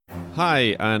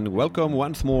Hi, and welcome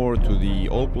once more to the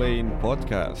Allplane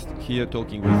podcast. Here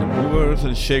talking with the movers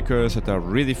and shakers that are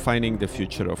redefining the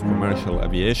future of commercial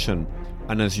aviation.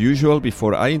 And as usual,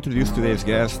 before I introduce today's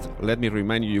guest, let me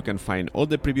remind you can find all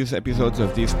the previous episodes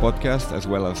of this podcast as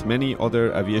well as many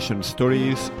other aviation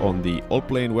stories on the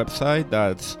Allplane website.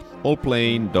 That's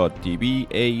allplane.tv,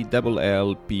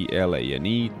 ALLPLANE.tv.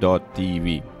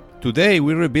 Today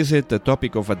we revisit the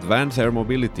topic of advanced air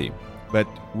mobility. But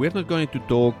we're not going to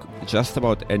talk just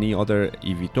about any other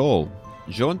eVTOL.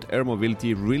 Jaunt Air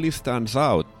Mobility really stands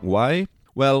out. Why?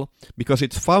 Well, because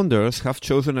its founders have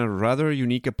chosen a rather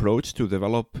unique approach to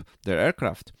develop their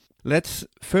aircraft. Let's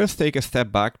first take a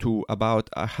step back to about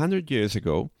 100 years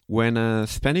ago, when a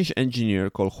Spanish engineer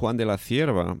called Juan de la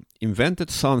Cierva invented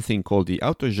something called the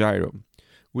autogyro,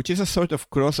 which is a sort of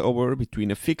crossover between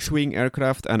a fixed-wing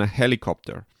aircraft and a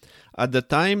helicopter. At the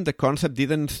time, the concept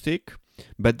didn't stick,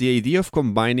 but the idea of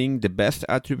combining the best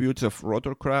attributes of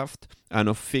rotorcraft and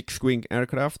of fixed-wing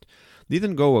aircraft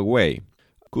didn't go away.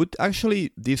 Could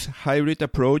actually this hybrid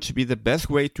approach be the best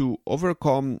way to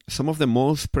overcome some of the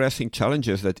most pressing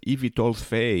challenges that eVTOLs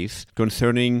face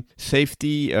concerning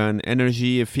safety and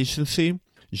energy efficiency?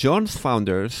 Jaunt's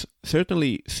founders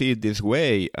certainly see it this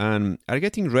way and are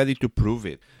getting ready to prove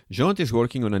it. Jaunt is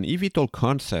working on an eVTOL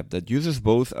concept that uses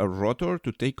both a rotor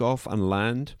to take off and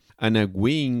land and a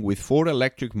wing with 4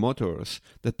 electric motors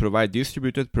that provide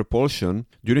distributed propulsion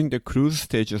during the cruise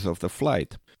stages of the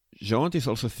flight. Jaunt is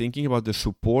also thinking about the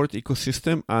support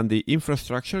ecosystem and the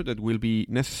infrastructure that will be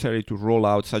necessary to roll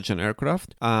out such an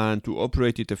aircraft and to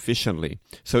operate it efficiently.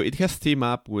 So it has teamed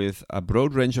up with a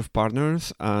broad range of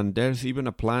partners, and there's even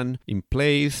a plan in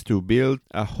place to build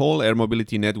a whole air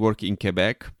mobility network in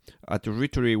Quebec, a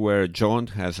territory where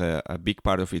Jaunt has a big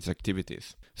part of its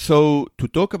activities. So to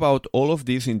talk about all of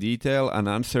this in detail and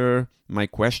answer my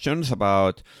questions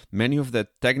about many of the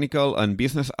technical and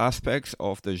business aspects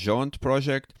of the Jaunt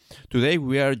project, today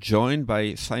we are joined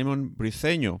by Simon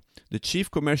Briceno, the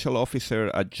Chief Commercial Officer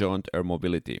at Jaunt Air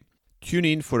Mobility. Tune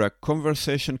in for a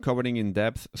conversation covering in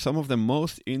depth some of the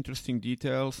most interesting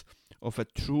details of a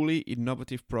truly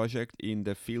innovative project in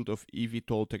the field of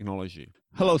eVTOL technology.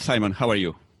 Hello, Simon. How are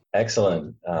you?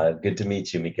 Excellent. Good to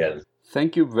meet you, Miguel.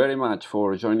 Thank you very much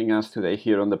for joining us today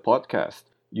here on the podcast.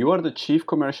 You are the Chief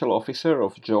Commercial Officer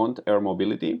of Jaunt Air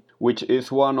Mobility, which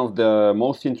is one of the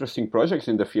most interesting projects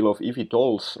in the field of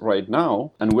eVTOLs right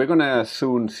now, and we're going to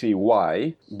soon see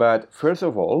why. But first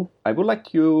of all, I would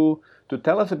like you to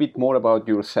tell us a bit more about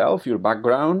yourself, your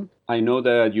background. I know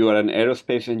that you are an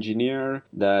aerospace engineer,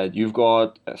 that you've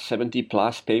got 70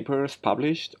 plus papers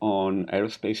published on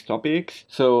aerospace topics.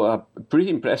 So a pretty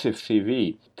impressive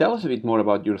CV. Tell us a bit more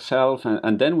about yourself,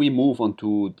 and then we move on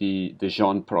to the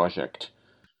Jaunt project.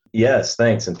 Yes,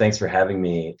 thanks. And thanks for having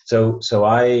me. So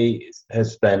I have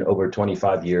spent over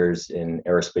 25 years in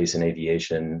aerospace and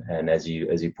aviation. And as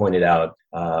you pointed out,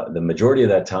 the majority of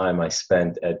that time I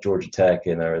spent at Georgia Tech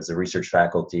and as a research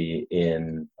faculty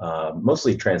in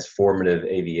mostly transformative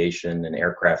aviation and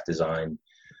aircraft design,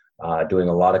 doing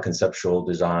a lot of conceptual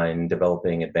design,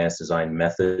 developing advanced design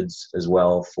methods as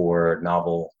well for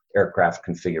novel aircraft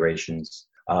configurations.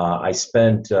 I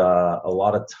spent a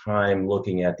lot of time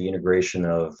looking at the integration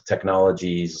of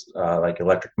technologies like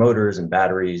electric motors and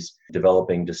batteries,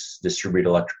 developing distributed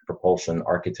electric propulsion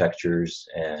architectures,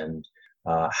 and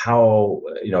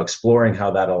exploring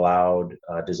how that allowed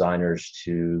designers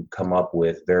to come up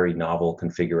with very novel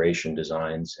configuration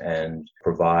designs and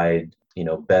provide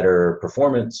better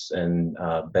performance and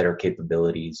better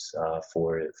capabilities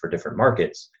for different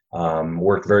markets.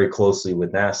 Worked very closely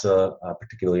with NASA,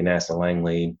 particularly NASA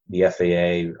Langley, the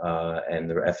FAA, and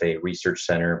the FAA Research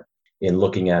Center in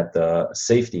looking at the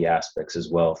safety aspects as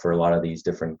well for a lot of these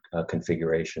different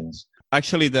configurations.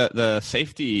 Actually, the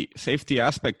safety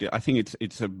aspect, I think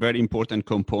it's a very important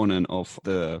component of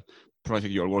the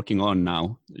project you're working on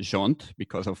now, Jaunt,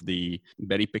 because of the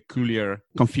very peculiar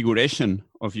configuration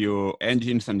of your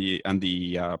engines and the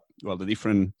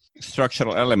different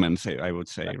structural elements, I would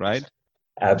say, right?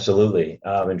 Absolutely.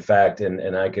 In fact,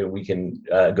 we can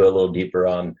go a little deeper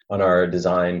on our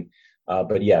design.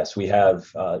 But yes, we have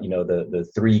the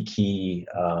 3 key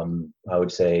I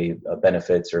would say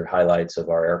benefits or highlights of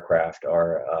our aircraft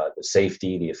are the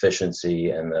safety, the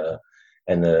efficiency, and the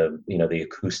the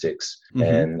acoustics.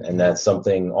 Mm-hmm. And that's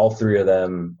something, all 3 of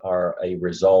them are a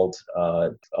result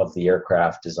of the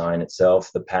aircraft design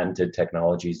itself, the patented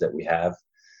technologies that we have.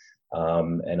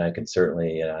 And I can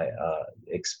certainly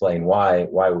explain why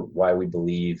we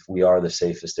believe we are the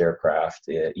safest aircraft,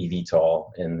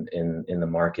 eVTOL, in the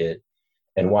market,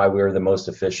 and why we're the most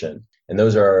efficient. And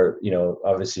those are,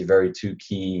 obviously very two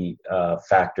key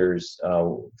factors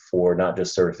for not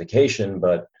just certification,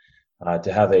 but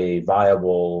to have a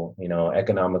viable,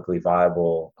 economically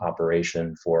viable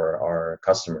operation for our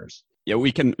customers.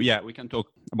 We can talk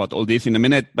about all this in a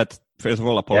minute, but first of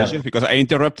all, apologies because I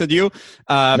interrupted you.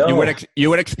 No. You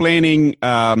were explaining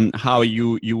how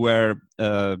you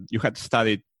had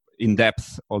studied in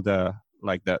depth all the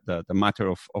matter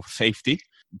of safety.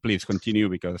 Please continue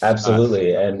because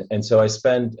absolutely. And so I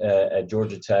spent at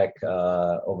Georgia Tech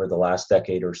over the last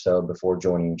decade or so before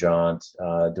joining Jaunt,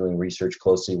 doing research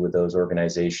closely with those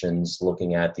organizations,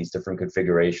 looking at these different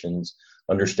configurations,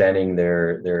 understanding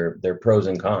their pros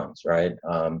and cons, right?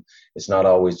 It's not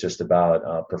always just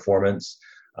about performance.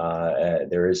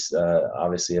 There is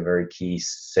obviously a very key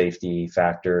safety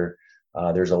factor.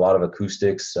 There's a lot of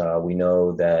acoustics. We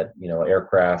know that,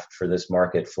 aircraft for this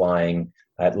market flying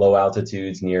at low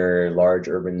altitudes near large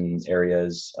urban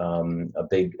areas, a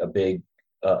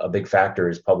big factor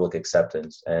is public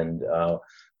acceptance. And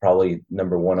probably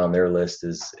number one on their list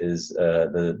is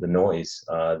the noise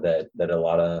that a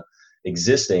lot of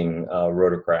existing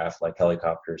rotorcraft like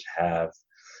helicopters have.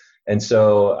 And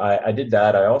so I did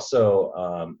that. I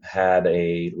also had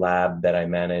a lab that I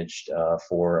managed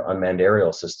for unmanned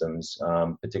aerial systems,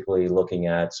 particularly looking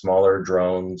at smaller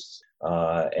drones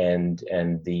and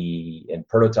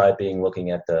prototyping,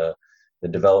 looking at the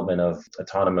development of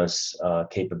autonomous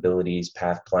capabilities,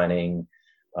 path planning,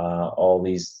 all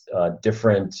these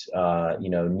different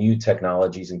new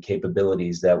technologies and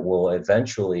capabilities that will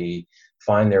eventually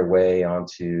find their way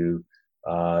onto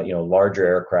larger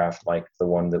aircraft like the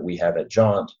one that we have at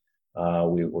Jaunt.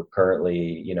 We're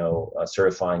currently,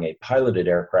 certifying a piloted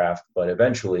aircraft, but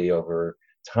eventually over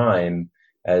time,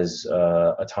 as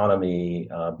autonomy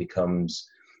becomes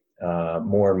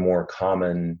more and more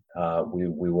common, we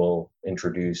will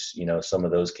introduce, some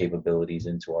of those capabilities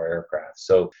into our aircraft.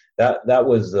 So that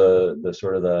was the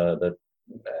sort of the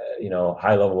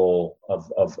high level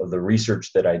of the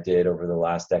research that I did over the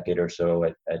last decade or so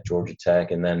at Georgia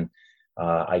Tech. And then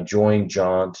I joined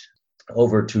Jaunt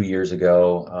over 2 years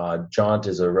ago. Jaunt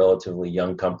is a relatively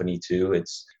young company too.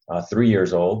 It's 3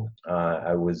 years old.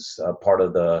 I was part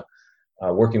of the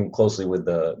working closely with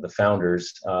the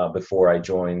founders before I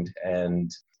joined, and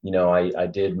I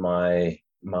did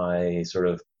my sort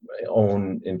of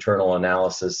own internal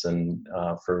analysis, and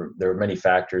there are many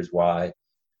factors why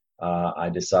I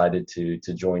decided to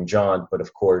join Jaunt. But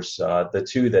of course, the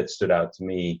two that stood out to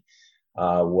me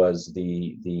was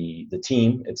the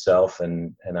team itself,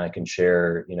 and I can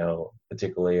share,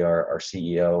 particularly our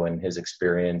CEO and his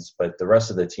experience, but the rest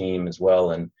of the team as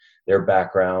well, and their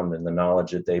background and the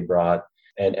knowledge that they brought,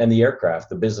 and the aircraft,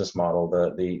 the business model,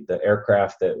 the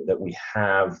aircraft that we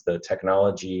have, the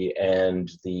technology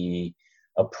and the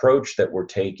approach that we're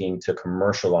taking to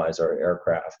commercialize our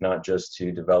aircraft, not just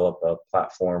to develop a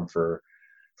platform for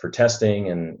testing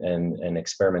and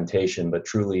experimentation, but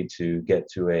truly to get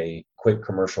to a quick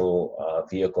commercial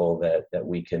vehicle that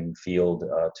we can field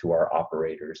to our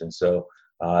operators. And so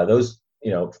those,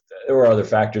 there were other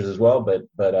factors as well, but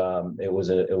it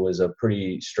was a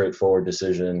pretty straightforward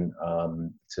decision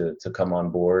to come on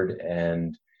board.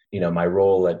 And my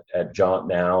role at Jaunt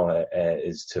now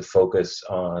is to focus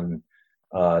on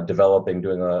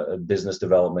doing a business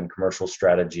development, commercial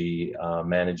strategy,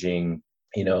 managing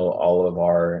all of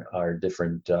our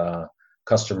different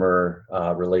customer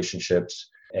relationships,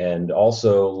 and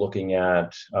also looking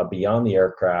at beyond the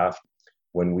aircraft.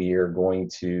 When we are going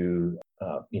to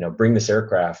bring this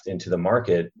aircraft into the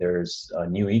market, there's a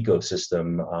new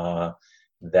ecosystem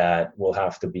that will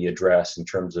have to be addressed in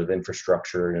terms of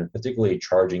infrastructure, and particularly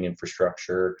charging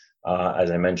infrastructure.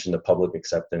 As I mentioned, the public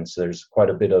acceptance, there's quite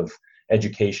a bit of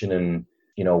education and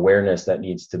awareness that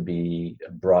needs to be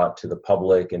brought to the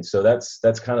public. And so that's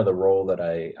kind of the role that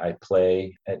I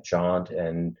play at Jaunt,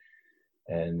 and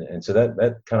so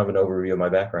that kind of an overview of my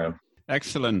background.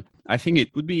 Excellent. I think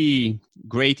it would be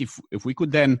great if we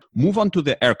could then move on to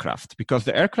the aircraft, because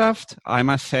the aircraft, I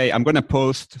must say, I'm going to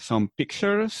post some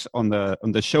pictures on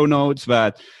the show notes,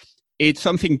 but it's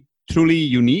something truly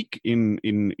unique in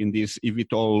this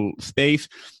eVTOL space.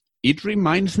 It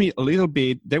reminds me a little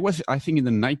bit, there was, I think in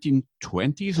the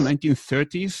 1920s,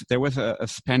 1930s, there was a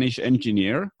Spanish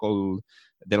engineer called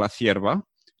De la Cierva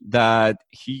that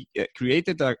he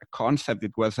created a concept.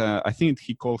 It was, I think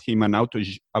he called him an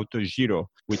autogiro,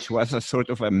 which was a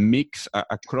sort of a mix,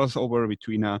 a crossover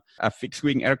between a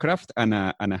fixed-wing aircraft and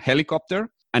a helicopter.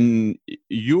 And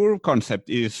your concept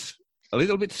is a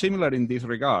little bit similar in this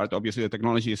regard. Obviously, the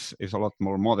technology is a lot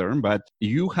more modern, but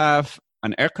you have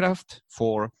an aircraft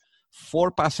for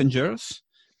 4 passengers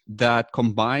that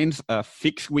combines a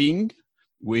fixed wing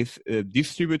with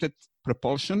distributed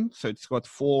propulsion. So it's got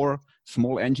 4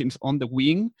 small engines on the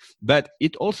wing, but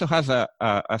it also has a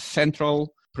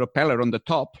central propeller on the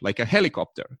top, like a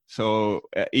helicopter. So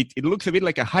it looks a bit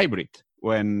like a hybrid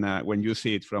when you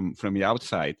see it from the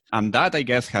outside. And that, I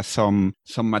guess, has some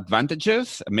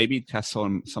advantages. Maybe it has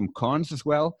some cons as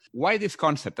well. Why this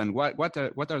concept, and what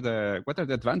are the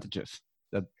advantages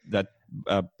that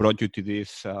brought you to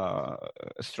this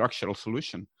structural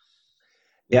solution?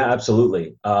 Yeah,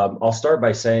 absolutely. I'll start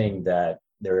by saying that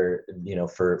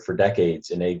for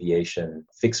decades in aviation,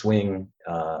 fixed wing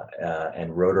and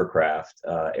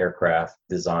rotorcraft aircraft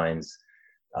designs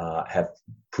have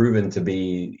proven to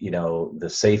be, the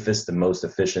safest and most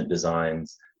efficient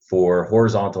designs for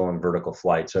horizontal and vertical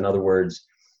flight. So in other words,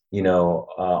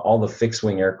 all the fixed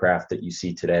wing aircraft that you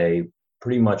see today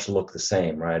pretty much look the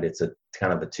same, right? It's a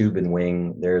kind of a tube and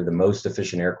wing. They're the most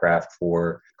efficient aircraft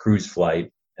for cruise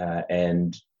flight.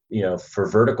 And for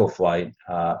vertical flight,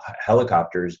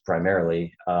 helicopters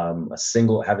primarily,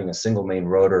 having a single main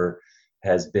rotor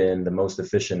has been the most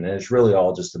efficient, and it's really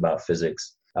all just about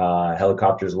physics.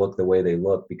 Helicopters look the way they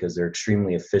look because they're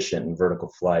extremely efficient in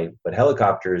vertical flight, but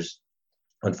helicopters,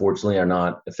 unfortunately, are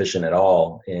not efficient at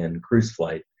all in cruise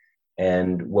flight.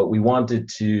 And what we wanted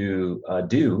to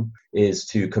do is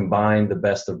to combine the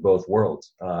best of both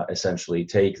worlds, essentially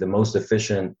take the most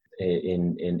efficient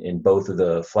in both of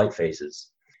the flight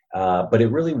phases. But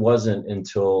it really wasn't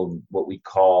until what we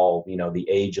call, the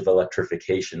age of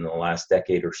electrification in the last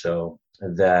decade or so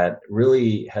that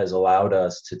really has allowed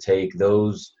us to take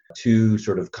those two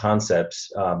sort of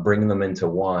concepts, bring them into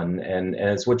one. And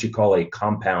it's what you call a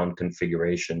compound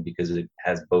configuration because it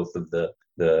has both of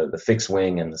the fixed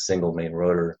wing and the single main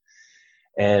rotor.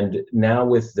 And now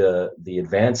with the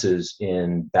advances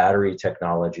in battery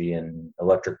technology and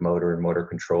electric motor and motor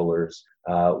controllers,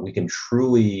 we can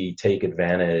truly take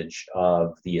advantage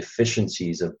of the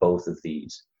efficiencies of both of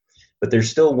these. But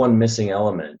there's still one missing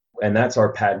element, and that's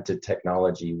our patented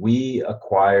technology. We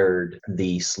acquired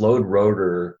the slowed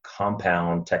rotor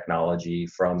compound technology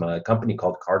from a company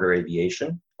called Carter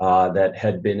Aviation that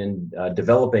had been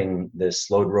developing this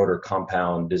slowed rotor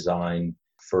compound design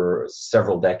for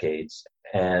several decades.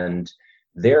 And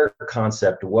their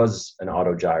concept was an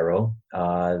autogyro.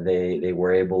 They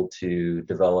were able to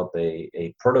develop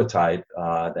a prototype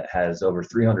that has over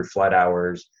 300 flight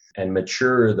hours and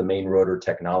mature the main rotor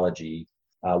technology.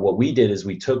 What we did is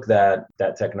we took that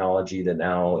technology that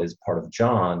now is part of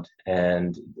Jaunt,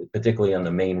 and particularly on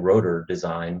the main rotor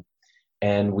design,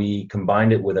 and we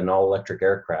combined it with an all-electric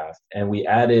aircraft, and we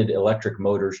added electric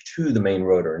motors to the main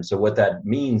rotor. And so what that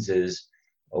means is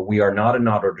we are not an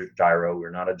autogyro. We're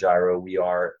not a gyro. We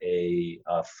are a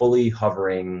fully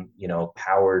hovering,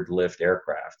 powered lift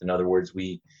aircraft. In other words,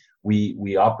 we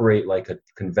operate like a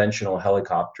conventional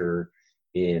helicopter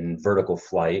in vertical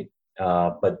flight.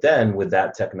 But then with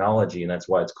that technology, and that's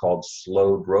why it's called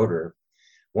slowed rotor,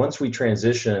 once we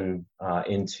transition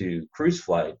into cruise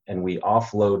flight and we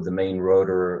offload the main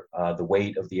rotor, the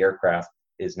weight of the aircraft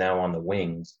is now on the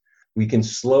wings, we can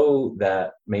slow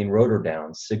that main rotor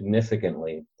down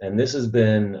significantly. And this has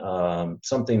been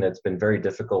something that's been very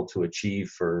difficult to achieve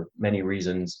for many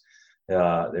reasons.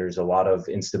 There's a lot of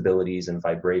instabilities and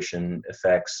vibration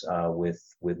effects with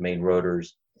main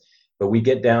rotors. But we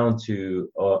get down to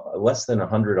less than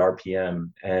 100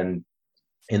 RPM. And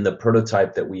in the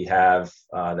prototype that we have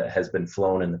that has been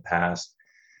flown in the past,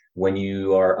 when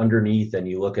you are underneath and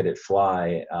you look at it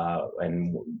fly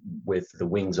and with the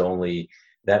wings only,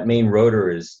 that main rotor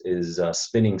is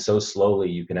spinning so slowly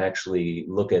you can actually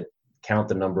count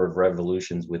the number of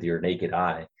revolutions with your naked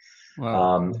eye.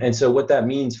 Wow. And so what that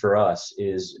means for us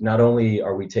is not only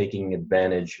are we taking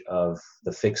advantage of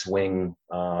the fixed wing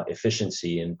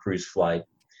efficiency in cruise flight,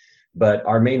 but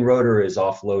our main rotor is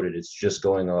offloaded. It's just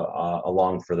going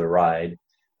along for the ride.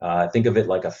 Think of it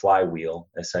like a flywheel,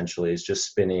 essentially. It's just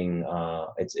spinning.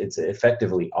 It's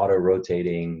effectively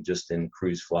auto-rotating just in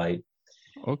cruise flight.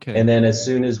 Okay. And then as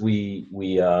soon as we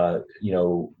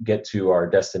get to our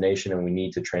destination and we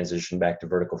need to transition back to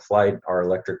vertical flight, our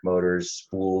electric motors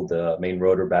spool the main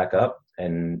rotor back up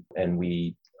and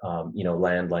we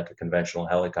land like a conventional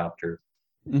helicopter.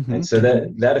 Mm-hmm. And so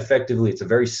that effectively, it's a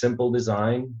very simple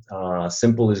design.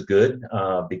 Simple is good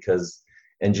because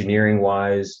engineering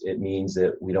wise, it means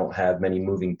that we don't have many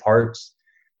moving parts.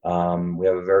 We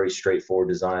have a very straightforward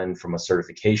design from a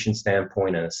certification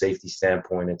standpoint and a safety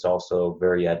standpoint. It's also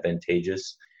very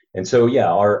advantageous. And so,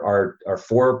 our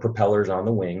 4 propellers on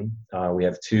the wing, we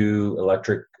have 2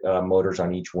 electric motors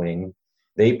on each wing.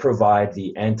 They provide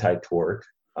the anti-torque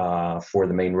for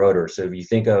the main rotor. So if you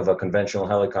think of a conventional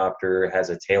helicopter, it has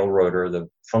a tail rotor. The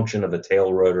function of the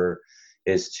tail rotor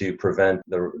is to prevent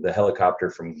the helicopter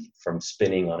from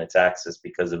spinning on its axis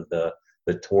because of the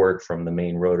torque from the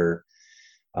main rotor.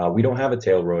 We don't have a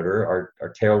tail rotor. Our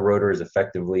tail rotor is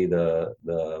effectively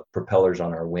the propellers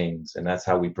on our wings, and that's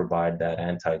how we provide that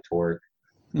anti-torque.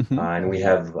 Mm-hmm. And we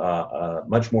have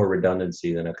much more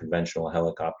redundancy than a conventional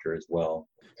helicopter as well.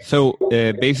 So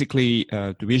basically,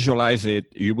 to visualize it,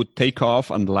 you would take off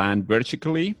and land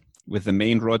vertically with the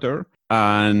main rotor.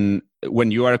 And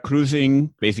when you are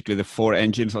cruising, basically the four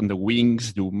engines on the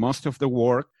wings do most of the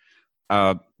work.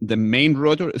 The main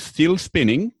rotor is still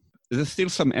spinning. Is it still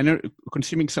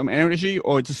consuming some energy,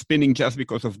 or it's spinning just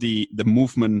because of the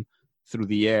movement through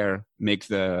the air makes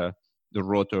the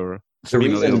rotor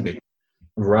spin a little bit?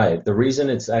 Right. The reason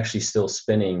it's actually still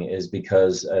spinning is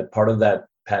because part of that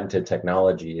patented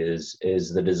technology is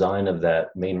the design of that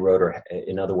main rotor.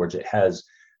 In other words, it has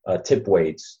tip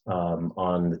weights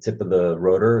on the tip of the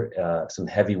rotor, some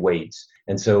heavy weights.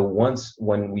 And so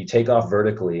when we take off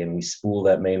vertically and we spool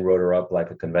that main rotor up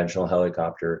like a conventional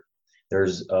helicopter,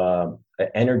 there's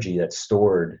energy that's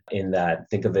stored in that.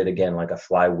 Think of it again like a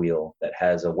flywheel that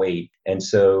has a weight. And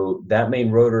so that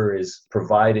main rotor is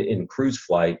provided in cruise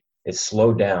flight. It's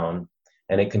slowed down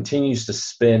and it continues to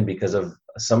spin because of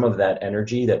some of that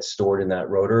energy that's stored in that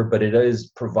rotor, but it is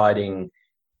providing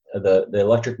the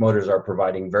electric motors are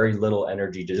providing very little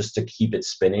energy just to keep it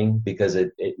spinning because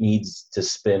it needs to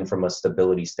spin from a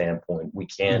stability standpoint. We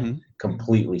can't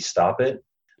completely stop it.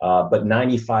 But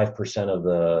 95% of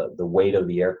the weight of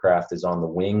the aircraft is on the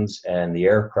wings, and the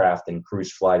aircraft in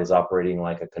cruise flight is operating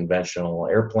like a conventional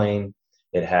airplane.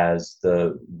 It has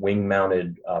the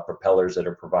wing-mounted propellers that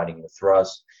are providing the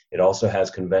thrust. It also has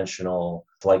conventional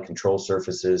flight control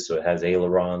surfaces, so it has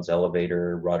ailerons,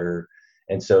 elevator, rudder,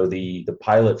 and so the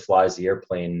pilot flies the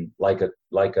airplane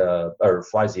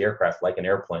flies the aircraft like an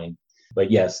airplane.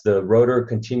 But yes, the rotor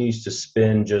continues to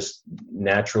spin just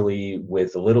naturally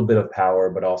with a little bit of power,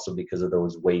 but also because of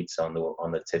those weights on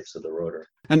the tips of the rotor.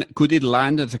 And could it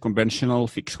land as a conventional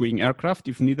fixed-wing aircraft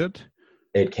if needed?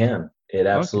 It can. It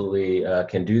absolutely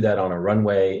can do that on a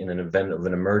runway. In an event of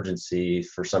an emergency,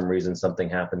 for some reason something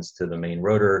happens to the main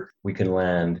rotor, we can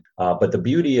land. But the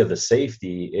beauty of the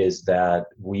safety is that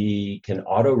we can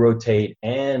auto-rotate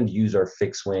and use our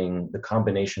fixed wing, the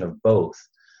combination of both.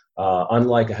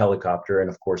 Unlike a helicopter, and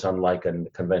of course, unlike a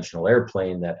conventional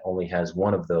airplane that only has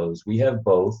one of those, we have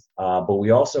both, but we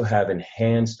also have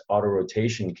enhanced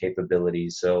auto-rotation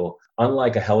capabilities. So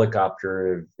unlike a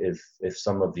helicopter, if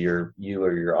some of you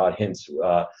or your audience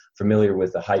familiar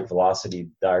with the height velocity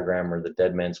diagram or the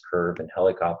dead man's curve in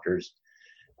helicopters,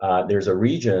 there's a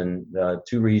region,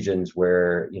 two regions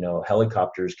where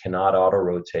helicopters cannot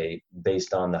auto-rotate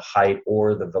based on the height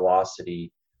or the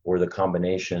velocity or the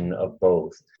combination of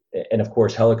both. And of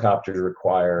course, helicopters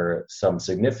require some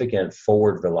significant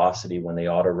forward velocity when they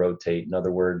auto-rotate. In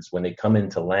other words, when they come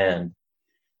into land,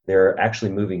 they're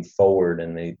actually moving forward,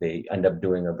 and they end up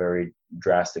doing a very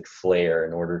drastic flare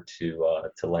in order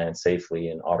to land safely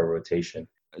in auto-rotation.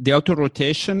 The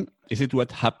auto-rotation, is it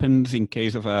what happens in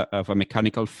case of a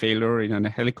mechanical failure in a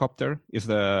helicopter? Is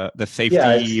the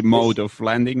safety mode of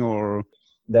landing, or?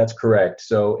 That's correct.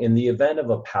 So in the event of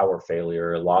a power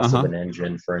failure, loss of an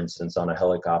engine, for instance, on a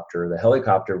helicopter, the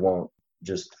helicopter won't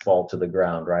just fall to the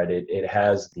ground, right? It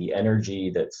has the energy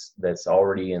that's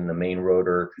already in the main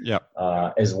rotor,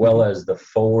 as well as the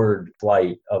forward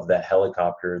flight of that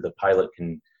helicopter. The pilot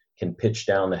can pitch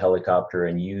down the helicopter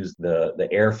and use the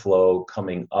airflow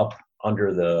coming up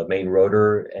under the main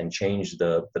rotor and change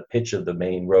the pitch of the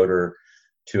main rotor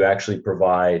to actually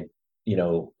provide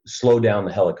slow down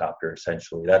the helicopter,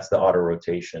 essentially. That's the auto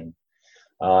rotation.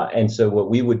 And so what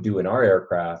we would do in our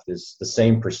aircraft is the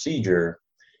same procedure,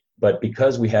 but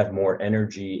because we have more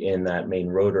energy in that main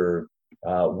rotor,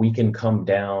 we can come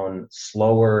down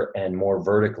slower and more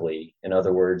vertically. In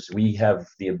other words, we have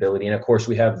the ability, and of course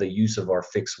we have the use of our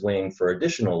fixed wing for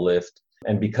additional lift.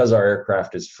 And because our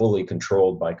aircraft is fully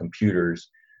controlled by computers,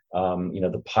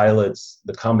 the pilots,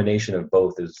 the combination of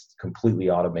both is completely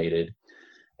automated.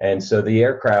 And so the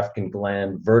aircraft can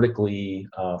land vertically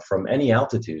from any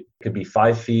altitude. It could be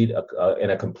 5 feet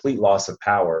and a complete loss of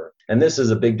power. And this is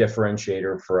a big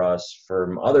differentiator for us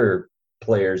from other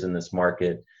players in this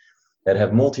market that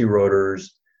have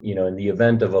multi-rotors. In the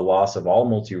event of a loss of all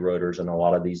multi-rotors in a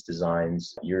lot of these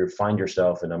designs, you find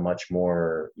yourself in a much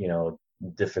more,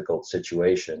 difficult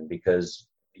situation, because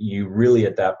you really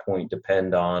at that point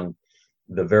depend on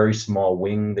the very small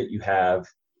wing that you have.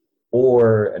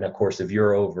 And of course, if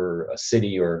you're over a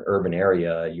city or an urban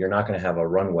area, you're not going to have a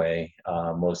runway,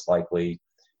 most likely.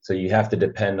 So you have to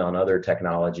depend on other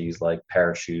technologies like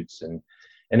parachutes, and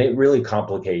it really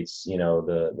complicates,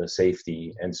 the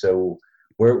safety. And so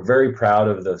we're very proud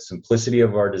of the simplicity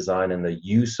of our design and the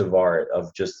use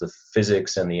of just the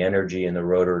physics and the energy in the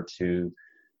rotor to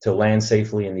land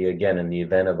safely in the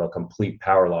event of a complete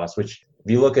power loss, which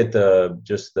if you look at the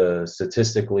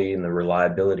statistically and the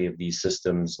reliability of these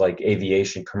systems, like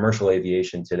commercial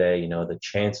aviation today, the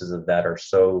chances of that are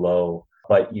so low,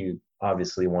 but you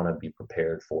obviously want to be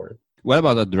prepared for it. What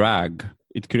about the drag?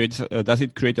 Does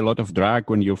it create a lot of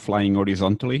drag when you're flying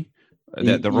horizontally?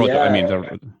 The rotor,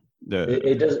 yeah.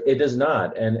 It does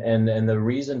not, and the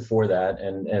reason for that,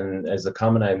 and as the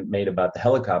comment I made about the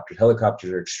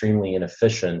helicopters are extremely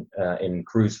inefficient in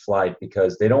cruise flight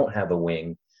because they don't have a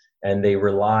wing, and they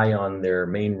rely on their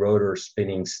main rotor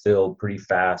spinning still pretty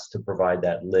fast to provide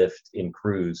that lift in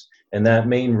cruise, and that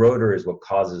main rotor is what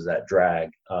causes that drag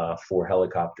for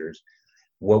helicopters.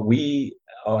 What we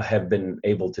have been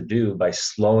able to do by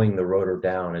slowing the rotor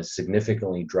down is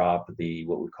significantly drop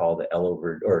what we call the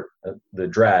the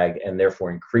drag, and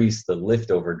therefore increase the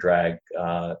lift over drag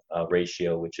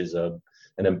ratio, which is an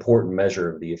important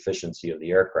measure of the efficiency of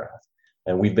the aircraft.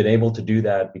 And we've been able to do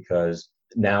that because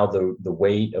now the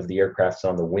weight of the aircraft's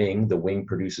on the wing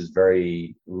produces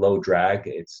very low drag.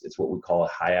 It's what we call a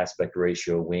high aspect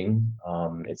ratio wing.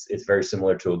 It's very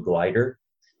similar to a glider.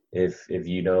 If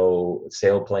you know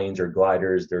sailplanes or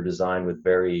gliders, they're designed with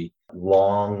very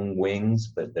long wings,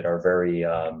 but that are very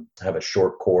have a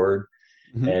short chord,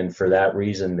 and for that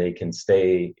reason they can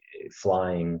stay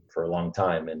flying for a long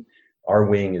time. And our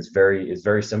wing is very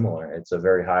similar. It's a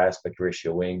very high aspect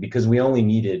ratio wing because we only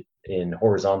need it in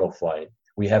horizontal flight.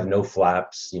 We have no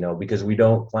flaps, because we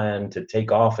don't plan to take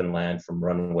off and land from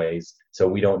runways, so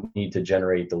we don't need to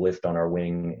generate the lift on our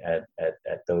wing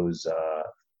at those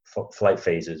flight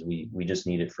phases. We just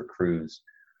need it for cruise.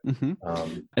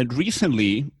 And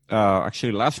recently,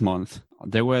 actually last month,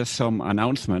 there was some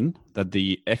announcement that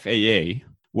the FAA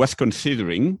was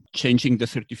considering changing the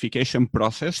certification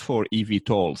process for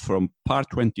eVTOL from Part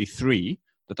 23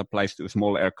 that applies to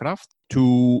small aircraft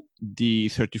to the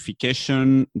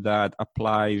certification that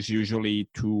applies usually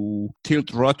to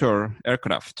tilt rotor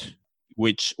aircraft,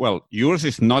 which, well, yours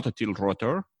is not a tilt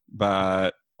rotor,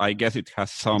 but I guess it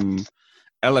has some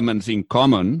elements in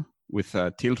common with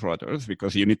tilt rotors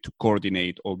because you need to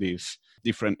coordinate all these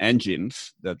different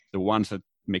engines, that the ones that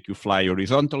make you fly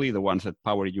horizontally, the ones that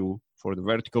power you for the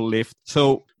vertical lift.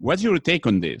 So what's your take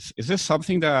on this? Is this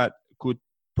something that could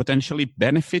potentially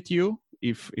benefit you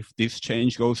if this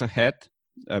change goes ahead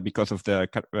because of the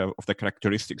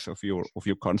characteristics of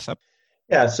your concept?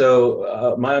 Yeah,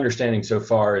 so my understanding so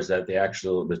far is that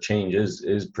the change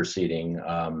is proceeding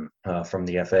from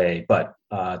the FAA. But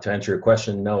to answer your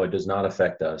question, no, it does not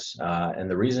affect us. And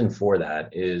the reason for that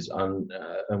is,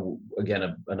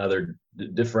 again, another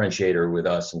differentiator with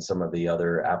us and some of the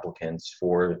other applicants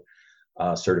for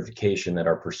certification that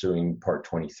are pursuing Part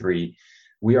 23.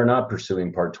 We are not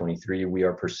pursuing Part 23, we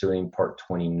are pursuing Part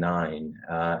 29.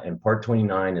 And Part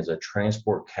 29 is a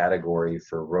transport category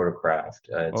for rotorcraft.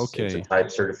 It's a type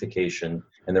certification.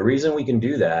 And the reason we can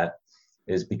do that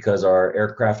is because our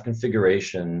aircraft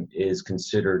configuration is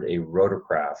considered a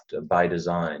rotorcraft by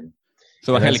design.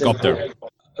 So a helicopter.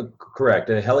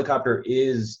 Correct. A helicopter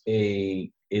is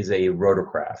a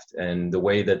rotorcraft. And the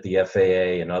way that the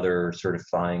FAA and other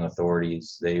certifying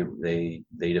authorities, they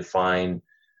define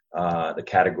the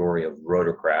category of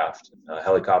rotorcraft.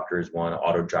 Helicopter is one,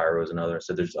 autogyro is another.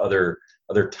 So there's other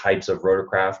types of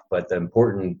rotorcraft, but the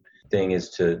important thing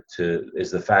is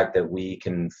is the fact that we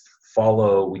can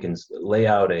lay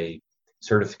out a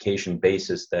certification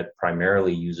basis that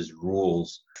primarily uses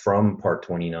rules from Part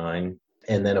 29.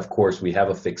 And then of course we have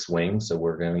a fixed wing, so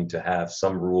we're going to have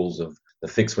some rules of the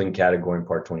fixed wing category in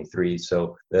Part 23.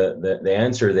 So the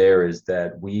answer there is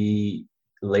that we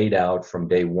laid out from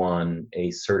day one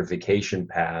a certification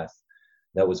path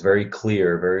that was very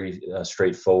clear, very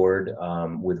straightforward,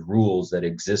 with rules that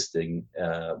existing,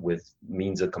 with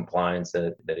means of compliance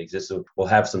that existed. We'll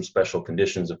have some special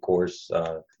conditions, of course.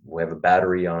 We have a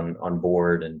battery on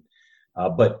board, and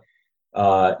but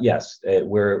yes,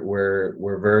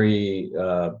 we're very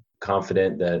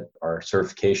confident that our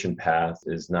certification path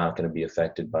is not going to be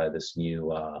affected by this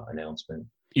new announcement.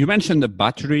 You mentioned the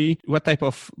battery. What type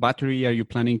of battery are you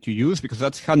planning to use? Because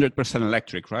that's 100%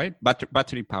 electric, right?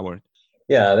 Battery powered.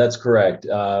 Yeah, that's correct.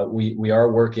 We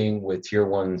are working with tier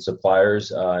one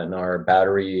suppliers, and our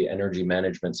battery energy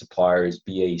management supplier is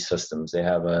BAE Systems. They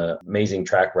have an amazing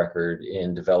track record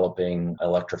in developing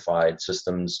electrified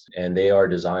systems, and they are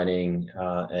designing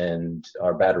and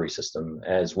our battery system,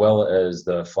 as well as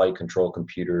the flight control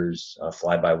computers,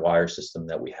 fly-by-wire system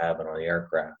that we have on the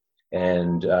aircraft.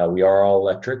 And we are all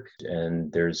electric,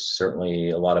 and there's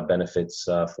certainly a lot of benefits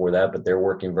for that. But they're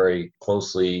working very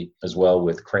closely as well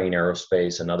with Crane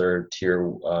Aerospace, another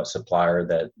tier supplier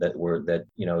that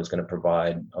is going to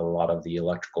provide a lot of the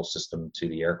electrical system to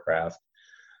the aircraft.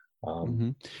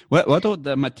 What about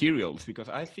the materials? Because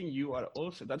I think you are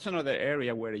also, that's another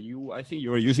area where I think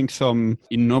you are using some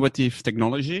innovative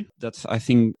technology. That's, I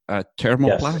think,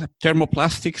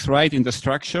 thermoplastics, right, in the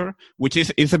structure, which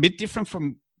is a bit different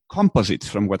from composites,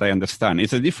 from what I understand.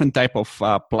 It's a different type of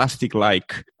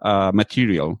plastic-like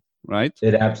material, right?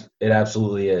 It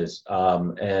absolutely is.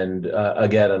 And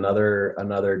again,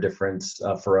 another difference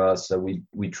for us.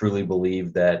 We truly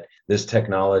believe that this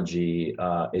technology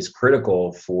is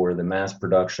critical for the mass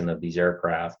production of these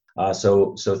aircraft.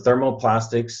 So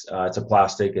thermoplastics, it's a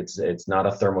plastic. It's not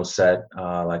a thermoset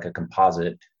like a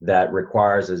composite that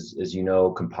requires, as you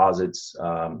know, composites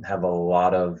have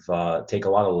take a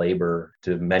lot of labor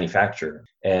to manufacture.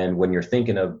 And when you're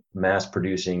thinking of mass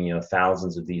producing,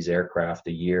 thousands of these aircraft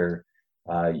a year,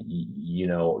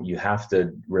 you have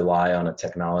to rely on a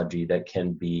technology that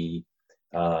can be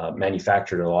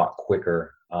manufactured a lot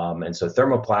quicker. And so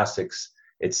thermoplastics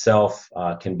itself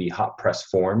can be hot press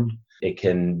formed. It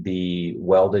can be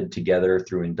welded together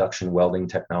through induction welding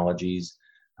technologies.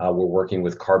 We're working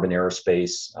with Carbon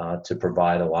Aerospace to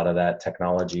provide a lot of that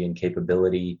technology and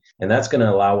capability. And that's going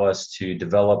to allow us to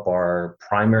develop our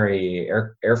primary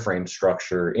airframe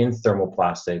structure in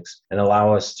thermoplastics and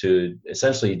allow us to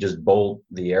essentially just bolt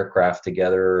the aircraft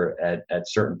together at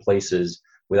certain places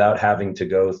without having to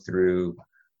go through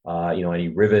any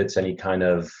rivets, any kind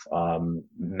of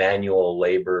manual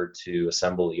labor to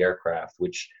assemble the aircraft,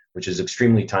 which is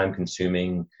extremely time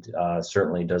consuming,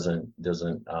 certainly doesn't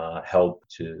help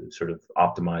to sort of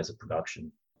optimize the production.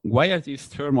 Why are these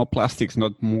thermoplastics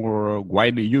not more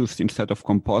widely used instead of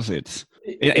composites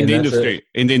in the industry?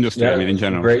 Yeah, I mean, in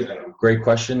general. Great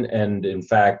question. And in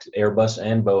fact, Airbus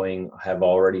and Boeing have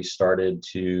already started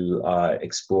to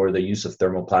explore the use of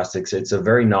thermoplastics. It's a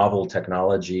very novel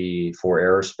technology for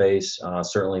aerospace,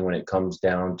 certainly when it comes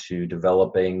down to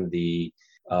developing the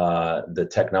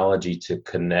technology to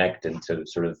connect and to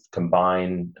sort of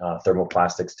combine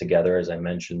thermoplastics together. As I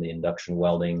mentioned, the induction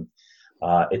welding,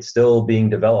 it's still being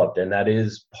developed, and that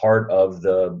is part of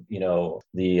the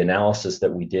analysis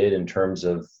that we did in terms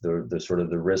of the sort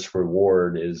of the risk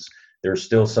reward. Is there's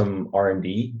still some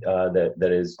R&D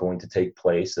that is going to take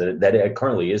place, that it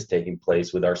currently is taking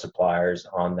place with our suppliers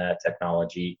on that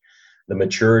technology. The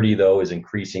maturity, though, is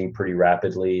increasing pretty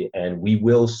rapidly, and we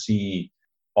will see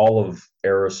all of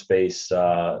aerospace,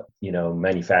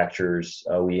 manufacturers,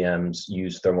 OEMs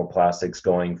use thermoplastics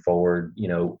going forward.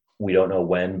 We don't know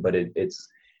when, but it's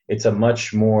a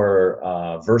much more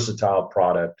versatile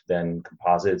product than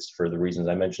composites for the reasons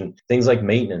I mentioned. Things like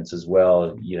maintenance as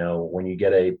well. When you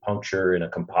get a puncture in a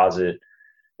composite,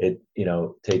 it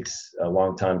takes a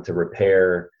long time to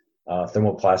repair.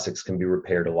 Thermoplastics can be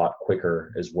repaired a lot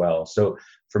quicker as well. So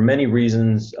for many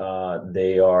reasons,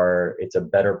 it's a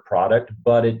better product,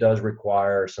 but it does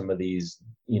require some of these,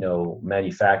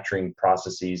 manufacturing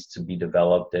processes to be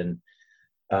developed, and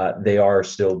they are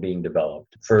still being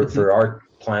developed. For our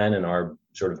plan and our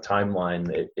sort of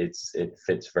timeline, it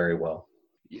fits very well.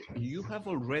 You have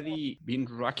already been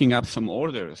racking up some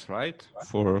orders, right,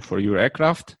 for your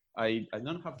aircraft? I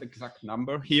don't have the exact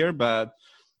number here, but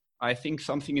I think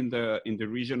something in the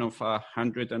region of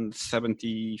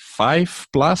 175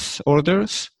 plus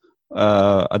orders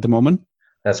at the moment.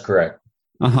 That's correct.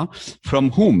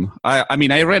 From whom? I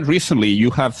mean, I read recently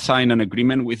you have signed an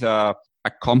agreement with a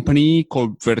company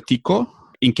called Vertico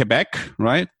in Quebec,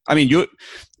 right? I mean,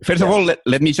 first of all,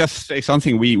 let me just say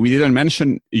something we didn't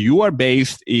mention. You are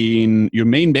your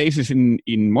main base is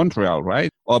in Montreal, right?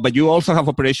 But you also have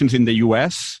operations in the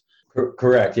US.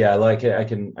 Correct. Yeah, I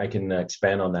can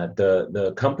expand on that.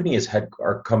 The company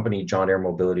our company Jaunt Air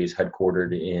Mobility is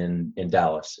headquartered in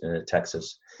Dallas,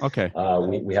 Texas. Okay.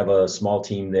 We have a small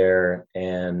team there,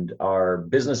 and our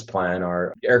business plan,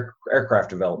 our aircraft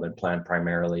development plan,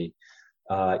 primarily,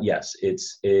 yes, it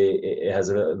has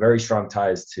a very strong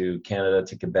ties to Canada,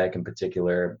 to Quebec in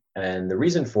particular, and the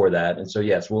reason for that. And so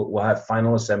yes, we'll have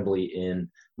final assembly in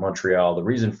Montreal. The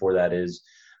reason for that is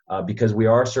because we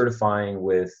are certifying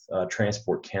with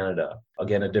Transport Canada.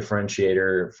 Again, a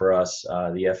differentiator for us,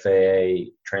 the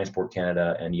FAA, Transport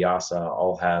Canada, and EASA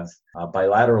all have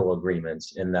bilateral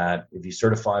agreements in that if you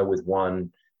certify with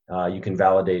one, you can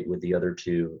validate with the other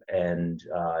two, and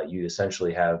you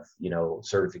essentially have,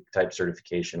 type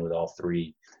certification with all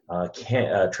three.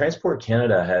 Transport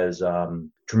Canada has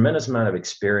tremendous amount of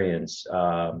experience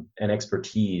and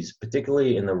expertise,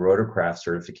 particularly in the rotorcraft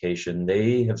certification.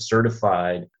 They have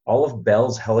certified all of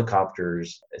Bell's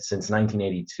helicopters since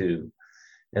 1982.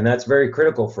 And that's very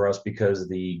critical for us because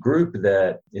the group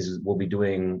that will be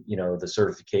doing, the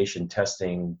certification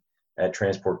testing at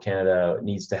Transport Canada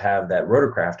needs to have that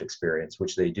rotorcraft experience,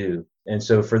 which they do. And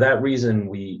so for that reason,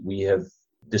 we have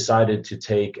decided to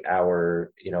take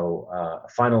our,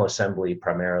 final assembly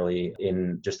primarily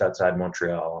in just outside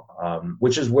Montreal,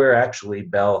 which is where actually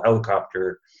Bell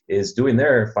Helicopter is doing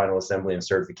their final assembly and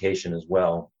certification as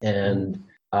well. And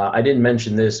I didn't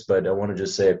mention this, but I want to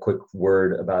just say a quick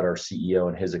word about our CEO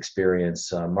and his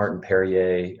experience. Martin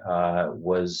Perrier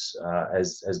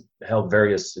has held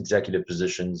various executive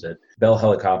positions at Bell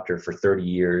Helicopter for 30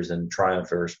 years and Triumph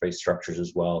Aerospace Structures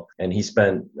as well. And he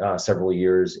spent several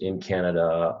years in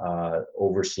Canada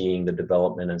overseeing the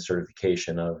development and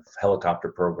certification of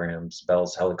helicopter programs,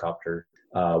 Bell's helicopter,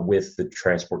 with the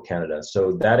Transport Canada.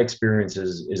 So that experience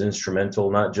is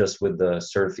instrumental, not just with the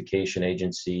certification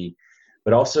agency,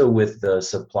 but also with the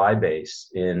supply base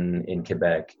in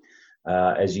Quebec.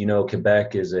 As you know,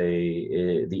 Quebec is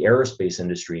the aerospace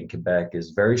industry in Quebec is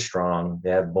very strong.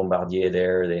 They have Bombardier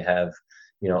there. They have,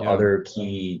 other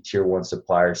key tier one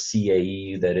suppliers,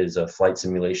 CAE, that is a flight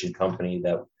simulation company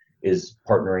that is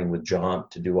partnering with Jaunt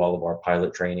to do all of our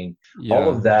pilot training. Yeah. All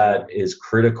of that is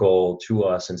critical to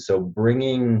us. And so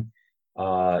bringing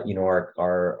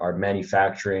our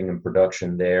manufacturing and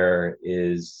production there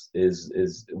was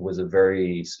a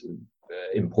very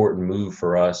important move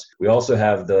for us. We also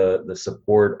have the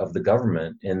support of the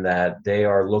government in that they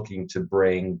are looking to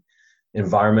bring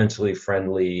environmentally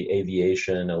friendly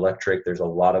aviation, electric. There's a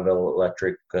lot of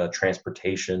electric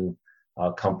transportation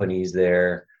companies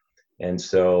there. And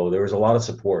so there was a lot of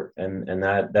support, and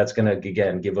that's going to,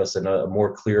 again, give us a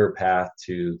more clear path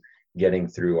to getting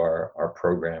through our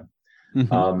program.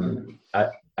 Mm-hmm.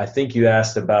 I think you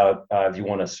asked about if you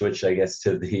want to switch, I guess,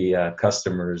 to the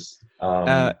customers,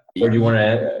 or do you want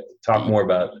to talk more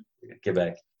about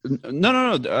Quebec?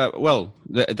 No. Well,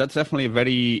 that's definitely a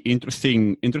very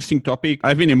interesting topic.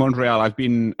 I've been in Montreal. I've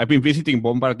been visiting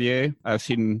Bombardier. I've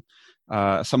seen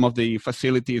some of the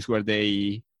facilities where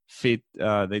they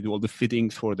do all the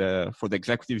fittings for the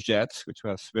executive jets, which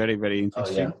was very, very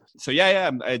interesting. Oh, yeah. So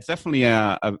yeah, it's definitely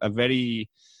a very,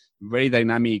 very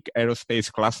dynamic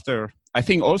aerospace cluster. I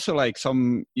think also like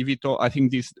some eVTOL, I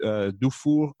think this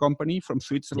Dufour company from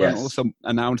Switzerland also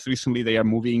announced recently they are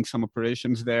moving some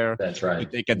operations there. That's right.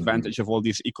 To take advantage of all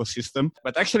this ecosystem.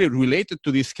 But actually related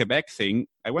to this Quebec thing,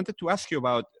 I wanted to ask you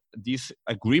about this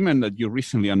agreement that you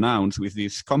recently announced with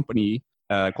this company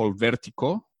called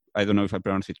Vertico. I don't know if I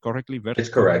pronounced it correctly. Vertico. It's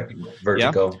correct.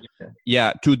 Vertico.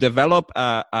 Yeah, to develop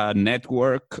a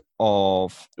network a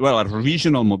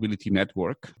regional mobility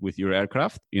network with your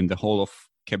aircraft in the whole of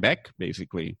Quebec,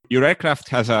 basically. Your aircraft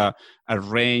has a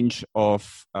range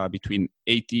of between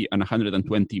 80 and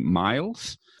 120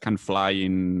 miles, can fly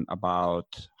in about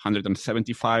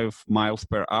 175 miles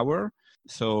per hour.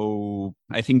 So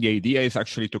I think the idea is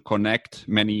actually to connect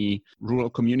many rural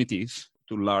communities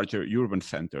to larger urban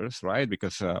centers, right?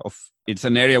 Because it's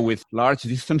an area with large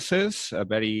distances, a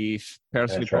very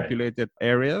sparsely populated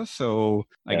area. So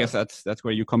I guess that's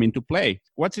where you come into play.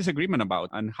 What's this agreement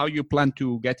about, and how you plan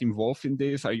to get involved in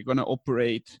this? Are you going to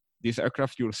operate this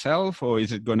aircraft yourself, or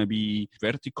is it going to be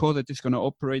Vertico that is going to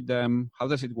operate them? How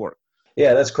does it work?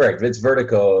 Yeah, that's correct. It's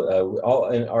Vertico.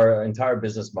 Our entire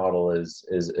business model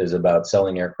is about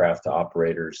selling aircraft to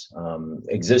operators,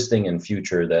 existing and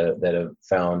future that have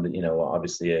found,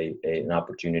 obviously an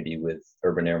opportunity with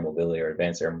urban air mobility or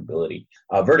advanced air mobility.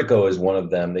 Vertico is one of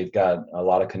them. They've got a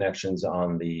lot of connections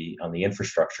on the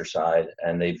infrastructure side,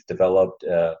 and they've developed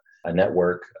a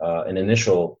network, an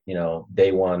initial,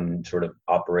 day one sort of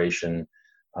operation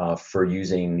for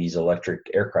using these electric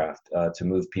aircraft to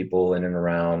move people in and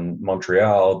around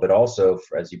Montreal, but also,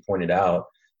 as you pointed out,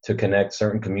 to connect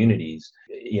certain communities.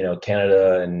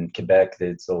 Canada and Quebec,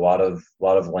 it's a lot of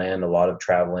land, a lot of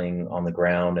traveling on the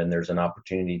ground, and there's an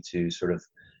opportunity to sort of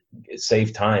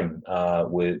save time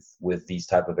with these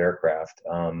type of aircraft.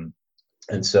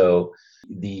 And so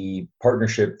the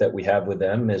partnership that we have with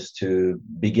them is to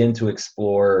begin to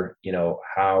explore,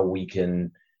 how we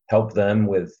can help them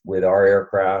with our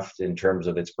aircraft in terms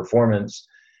of its performance,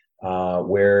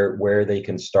 where they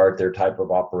can start their type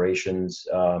of operations,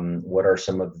 what are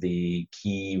some of the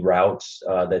key routes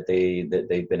that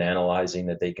they've been analyzing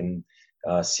that they can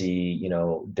see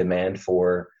demand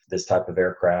for this type of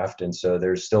aircraft. And so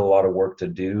there's still a lot of work to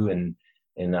do in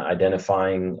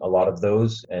identifying a lot of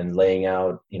those and laying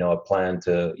out a plan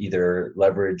to either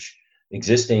leverage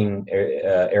existing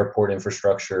airport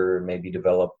infrastructure, maybe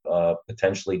develop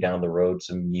potentially down the road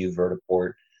some new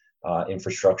vertiport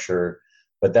infrastructure.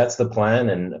 But that's the plan.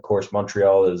 And of course,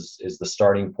 Montreal is the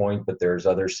starting point, but there's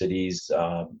other cities,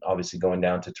 obviously going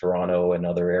down to Toronto and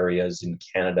other areas in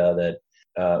Canada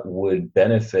that would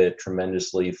benefit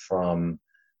tremendously from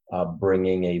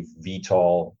bringing a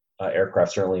VTOL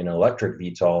aircraft, certainly an electric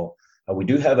VTOL. We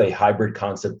do have a hybrid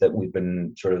concept that we've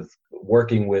been sort of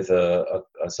working with a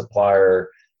supplier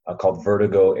called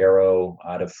Vertigo Aero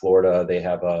out of Florida. They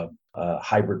have a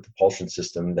hybrid propulsion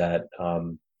system that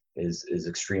is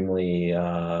extremely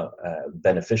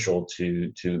beneficial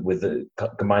to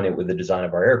combine it with the design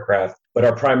of our aircraft. But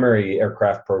our primary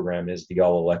aircraft program is the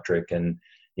all electric, and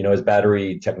as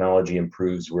battery technology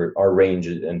improves, our range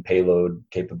and payload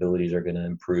capabilities are going to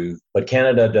improve. But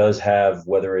Canada does have,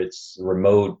 whether it's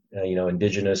remote,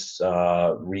 indigenous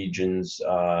regions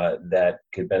that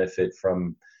could benefit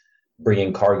from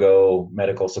bringing cargo,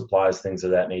 medical supplies, things of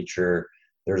that nature.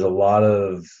 There's a lot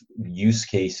of use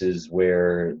cases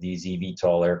where these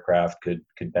eVTOL aircraft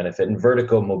could benefit. And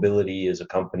Vertical Mobility is a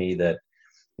company that,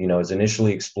 is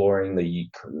initially exploring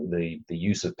the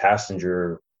use of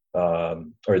passenger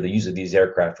or the use of these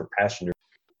aircraft for passenger.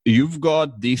 You've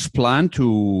got this plan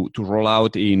to roll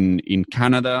out in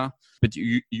Canada, but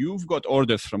you've got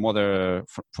orders from other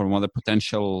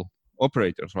potential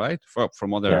operators, right?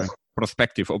 From other Yes.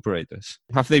 Prospective operators.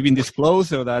 Have they been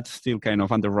disclosed, or that's still kind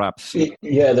of under wraps?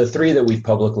 Yeah, the three that we've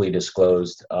publicly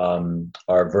disclosed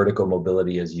are Vertical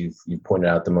Mobility, as you've pointed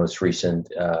out, the most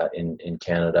recent in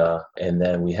Canada, and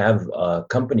then we have a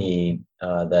company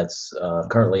that's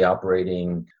currently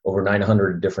operating over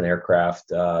 900 different aircraft.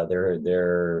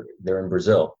 They're in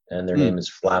Brazil, and their name is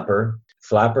Flapper.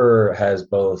 Flapper has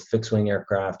both fixed-wing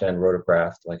aircraft and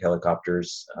rotorcraft, like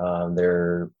helicopters.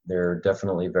 They're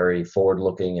definitely very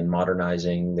forward-looking and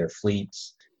modernizing their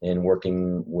fleets and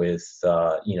working with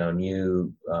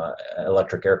new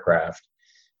electric aircraft.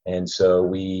 And so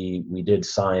we did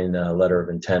sign a letter of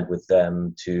intent with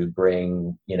them to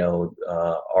bring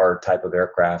our type of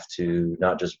aircraft to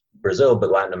not just Brazil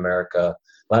but Latin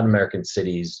American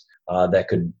cities that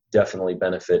could definitely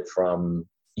benefit from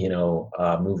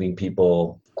moving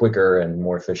people quicker and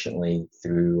more efficiently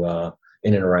through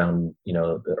in and around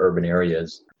the urban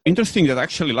areas. Interesting that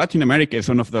actually Latin America is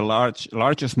one of the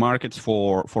largest markets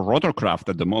for rotorcraft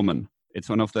at the moment. It's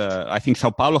one of the, I think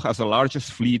Sao Paulo has the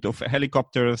largest fleet of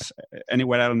helicopters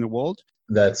anywhere else in the world.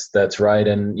 That's right.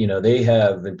 And, they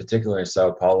have, in particular in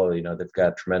Sao Paulo, they've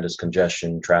got tremendous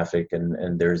congestion, traffic,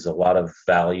 and there's a lot of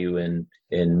value in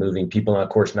moving people. And of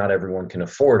course, not everyone can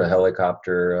afford a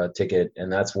helicopter ticket.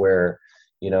 And that's where,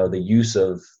 the use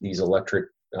of these electric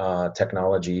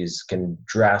technologies can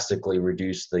drastically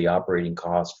reduce the operating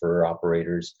costs for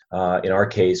operators. In our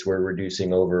case, we're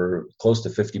reducing over close to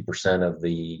 50% of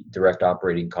the direct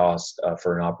operating costs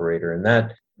for an operator. And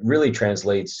that really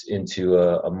translates into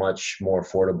a much more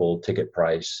affordable ticket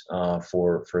price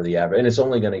for the average. And it's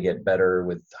only going to get better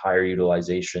with higher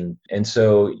utilization. And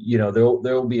so, there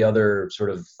will be other sort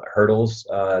of hurdles,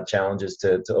 challenges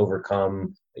to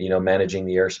overcome, managing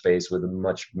the airspace with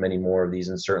many more of these,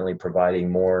 and certainly providing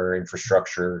more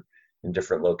infrastructure in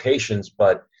different locations.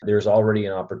 But there's already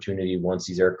an opportunity once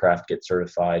these aircraft get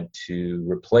certified to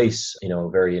replace,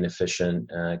 very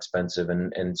inefficient, expensive,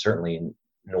 and certainly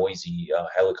noisy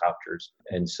helicopters.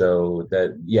 And so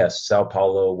that, yes, Sao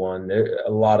Paulo one, there a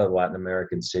lot of Latin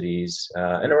American cities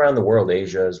and around the world,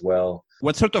 Asia as well.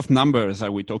 What sort of numbers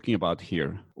are we talking about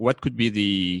here? What could be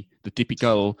the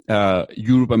typical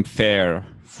urban fare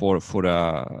for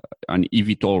an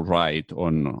eVTOL ride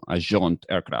on a Jaunt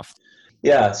aircraft?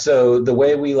 Yeah, so the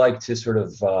way we like to sort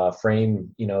of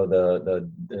frame,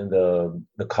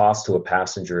 the cost to a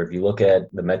passenger, if you look at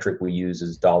the metric we use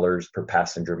is dollars per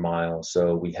passenger mile.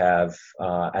 So we have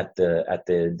at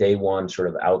the day one sort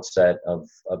of outset of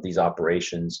these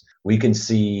operations, we can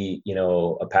see,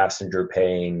 a passenger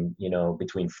paying,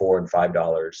 between $4 and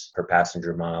 $5 per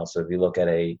passenger mile. So if you look at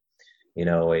a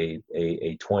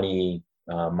 20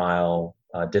 mile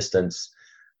distance,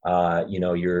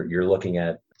 you're looking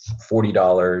at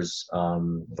 $40.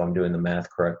 If I'm doing the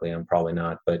math correctly, I'm probably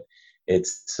not, but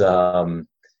it's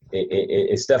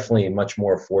it's definitely much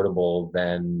more affordable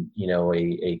than,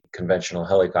 a conventional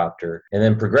helicopter. And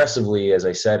then progressively, as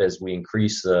I said, as we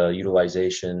increase the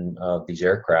utilization of these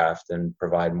aircraft and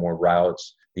provide more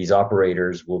routes, these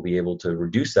operators will be able to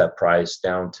reduce that price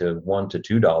down to $1 to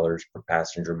 $2 per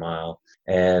passenger mile.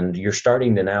 And you're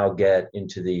starting to now get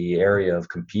into the area of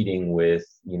competing with,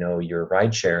 your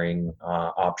ride sharing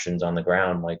options on the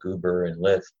ground like Uber and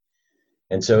Lyft.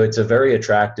 And so it's a very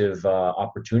attractive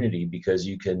opportunity because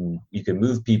you can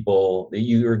move people.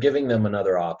 You're giving them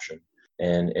another option,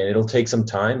 and it'll take some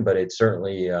time, but it's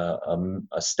certainly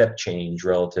a step change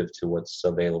relative to what's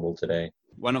available today.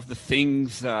 One of the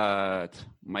things that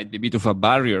might be a bit of a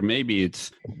barrier, maybe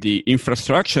it's the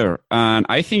infrastructure. And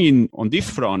I think on this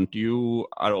front, you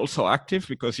are also active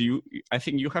because I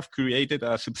think you have created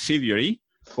a subsidiary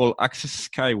called Access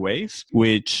Skyways,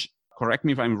 which, correct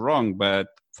me if I'm wrong, but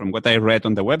from what I read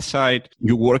on the website,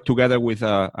 you work together with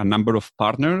a number of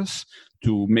partners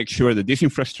to make sure that this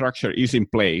infrastructure is in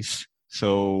place.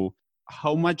 So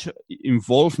how much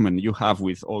involvement you have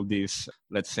with all these,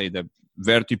 let's say, the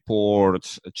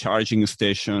vertiports, charging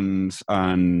stations,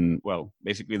 and, well,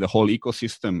 basically the whole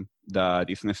ecosystem that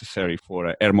is necessary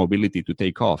for air mobility to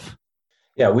take off?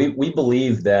 Yeah, we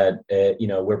believe that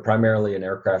we're primarily an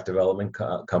aircraft development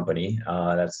company.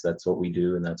 That's what we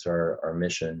do, and that's our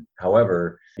mission.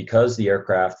 However, because the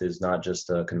aircraft is not just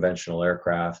a conventional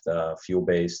aircraft, fuel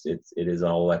based, it is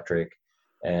all electric,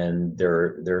 and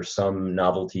there are some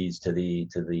novelties to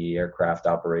the aircraft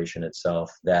operation itself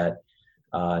that.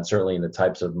 And certainly in the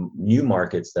types of new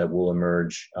markets that will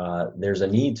emerge, there's a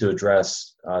need to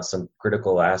address some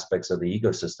critical aspects of the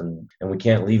ecosystem, and we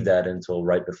can't leave that until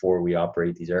right before we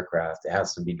operate these aircraft. It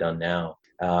has to be done now,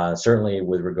 certainly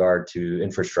with regard to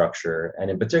infrastructure, and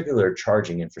in particular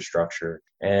charging infrastructure,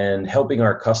 and helping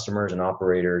our customers and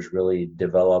operators really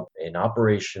develop an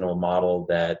operational model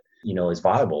that is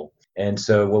viable. And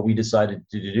so what we decided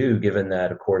to do, given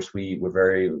that, of course, we were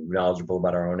very knowledgeable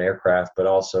about our own aircraft, but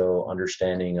also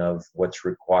understanding of what's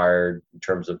required in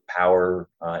terms of power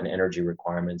and energy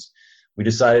requirements, we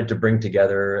decided to bring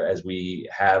together, as we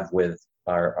have with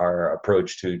our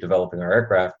approach to developing our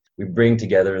aircraft, we bring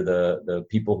together the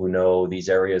people who know these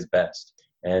areas best.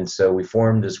 And so we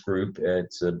formed this group.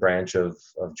 It's a branch of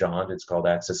Jaunt. It's called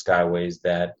Access Skyways,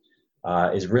 that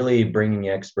is really bringing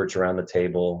experts around the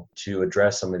table to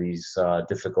address some of these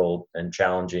difficult and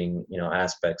challenging,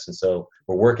 aspects. And so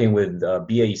we're working with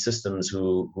BAE Systems,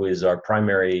 who is our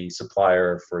primary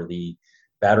supplier for the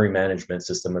battery management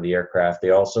system of the aircraft.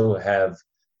 They also have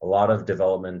a lot of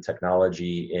development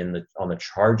technology on the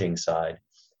charging side,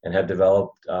 and have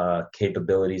developed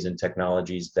capabilities and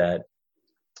technologies that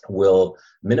will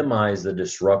minimize the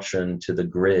disruption to the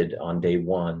grid on day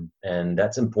one. And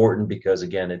that's important because,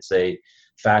 again, it's a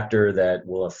factor that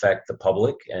will affect the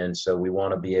public. And so we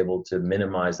want to be able to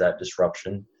minimize that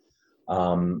disruption.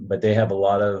 But they have a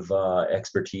lot of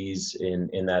expertise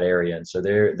in that area. And so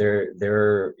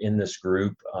they're in this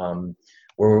group.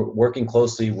 We're working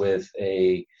closely with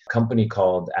a company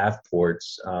called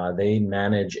Avports. They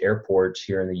manage airports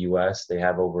here in the U.S. They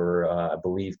have over, I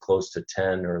believe, close to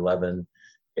 10 or 11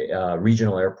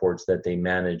 regional airports that they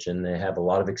manage, and they have a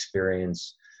lot of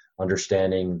experience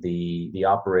understanding the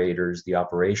operators, the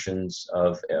operations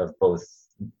of both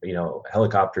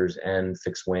helicopters and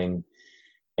fixed wing,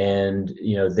 and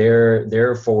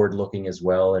they're forward looking as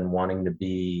well, and wanting to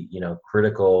be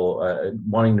critical,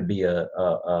 wanting to be a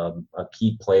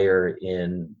key player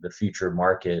in the future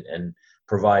market and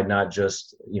provide not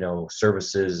just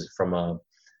services from a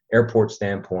airport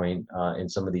standpoint in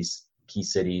some of these key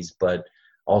cities, but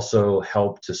also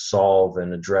help to solve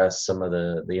and address some of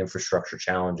the infrastructure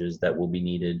challenges that will be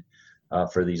needed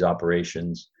for these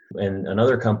operations. And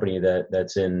another company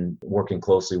that's working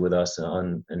closely with us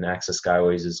on Access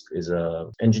Skyways is a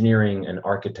engineering and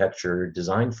architecture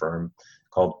design firm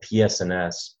called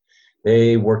PS&S.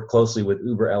 They work closely with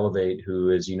Uber Elevate,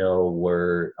 who, as you know,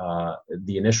 were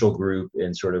the initial group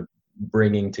in sort of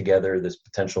bringing together this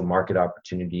potential market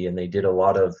opportunity, and they did a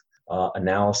lot of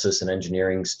analysis and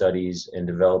engineering studies in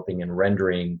developing and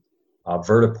rendering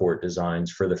vertiport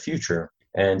designs for the future.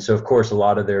 And so, of course, a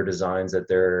lot of their designs that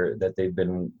they've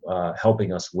been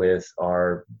helping us with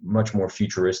are much more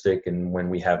futuristic. And when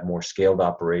we have more scaled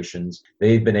operations,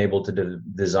 they've been able to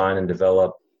design and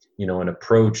develop, an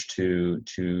approach to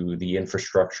the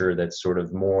infrastructure that's sort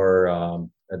of more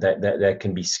that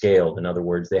can be scaled. In other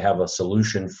words, they have a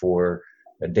solution for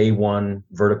a day one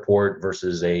vertiport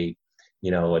versus a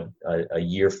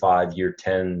year 5, year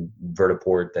 10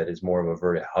 vertiport that is more of a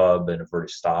verti hub and a verti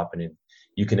stop. And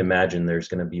you can imagine there's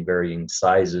going to be varying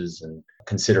sizes and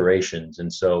considerations.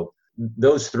 And so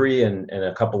those three and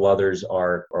a couple others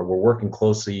are we're working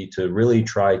closely to really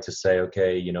try to say,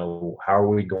 okay, how are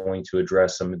we going to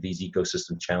address some of these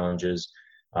ecosystem challenges?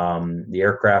 The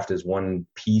aircraft is one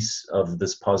piece of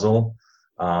this puzzle,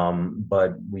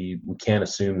 but we can't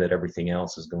assume that everything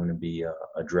else is going to be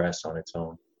addressed on its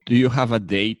own. Do you have a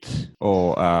date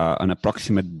or an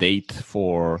approximate date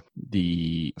for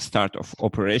the start of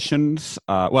operations?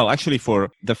 Actually,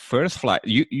 for the first flight,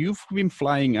 you've been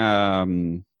flying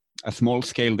a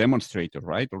small-scale demonstrator,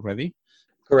 right, already?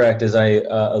 Correct. As I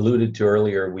alluded to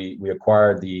earlier, we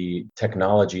acquired the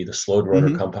technology, the slowed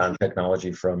rotor compound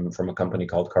technology from a company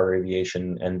called Carter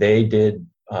Aviation, and they did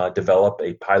develop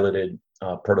a piloted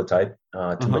prototype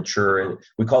to mature.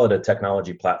 We call it a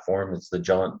technology platform. It's the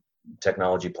Jaunt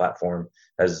technology platform.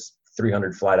 Has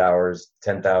 300 flight hours,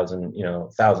 10,000,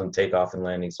 1,000 takeoff and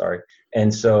landing. Sorry,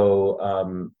 and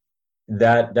so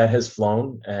that has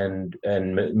flown and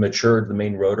matured the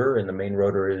main rotor, and the main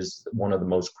rotor is one of the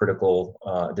most critical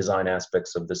design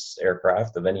aspects of this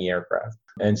aircraft, of any aircraft.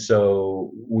 And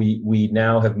so we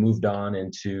now have moved on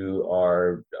into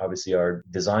our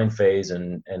design phase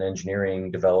and engineering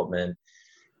development.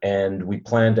 And we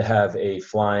plan to have a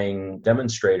flying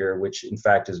demonstrator, which in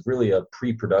fact is really a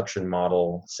pre-production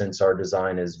model, since our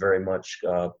design is very much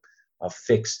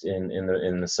fixed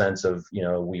in the sense of,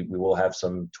 we will have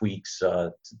some tweaks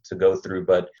to go through,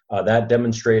 but that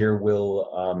demonstrator will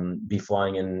be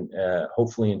flying in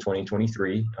hopefully in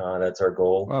 2023. That's our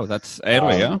goal. Wow, that's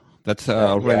early, yeah. That's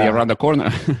already around the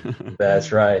corner.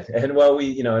 That's right. And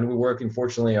and we work.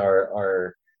 Unfortunately,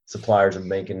 our suppliers are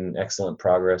making excellent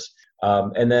progress.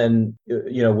 And then,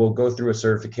 we'll go through a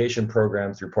certification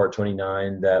program through Part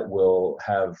 29 that will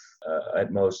have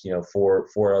at most,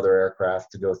 four other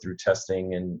aircraft to go through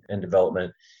testing and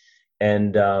development.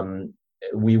 And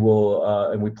we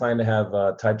plan to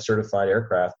have type certified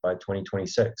aircraft by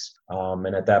 2026.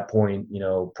 And at that point,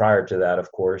 prior to that,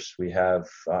 of course, we have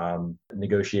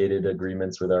negotiated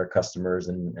agreements with our customers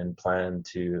and plan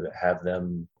to have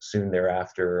them soon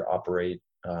thereafter operate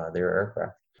their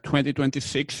aircraft.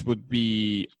 2026 would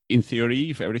be, in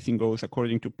theory, if everything goes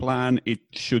according to plan, it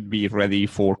should be ready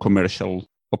for commercial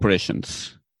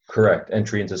operations. Correct.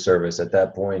 Entry into service. At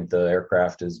that point, the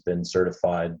aircraft has been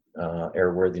certified,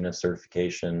 airworthiness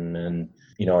certification, and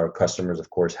our customers, of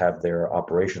course, have their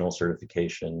operational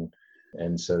certification,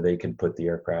 and so they can put the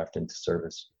aircraft into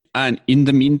service. And in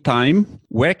the meantime,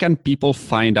 where can people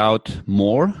find out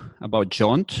more about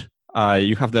Jaunt?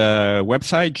 You have the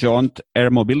website, Jaunt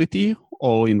Air Mobility,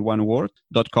 all in one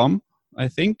word.com, I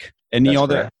think. Any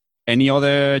other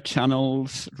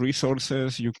channels,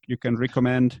 resources you can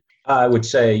recommend? I would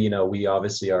say, we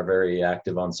obviously are very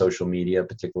active on social media,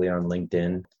 particularly on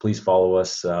LinkedIn. Please follow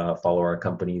us, follow our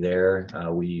company there.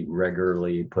 We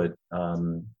regularly put,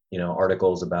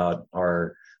 articles about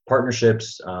our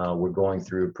partnerships. We're going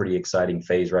through a pretty exciting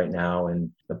phase right now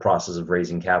in the process of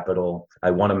raising capital.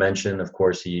 I want to mention, of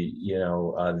course,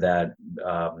 that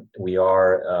we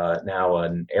are now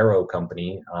an aero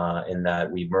company, in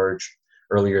that we merged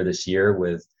earlier this year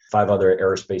with 5 other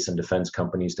aerospace and defense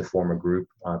companies to form a group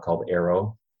called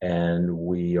Aero. And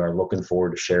we are looking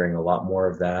forward to sharing a lot more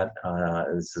of that.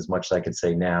 It's as much as I can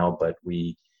say now, but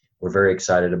we're very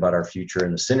excited about our future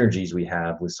and the synergies we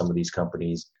have with some of these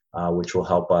companies, which will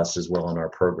help us as well in our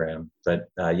program. But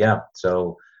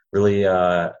so really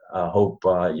hope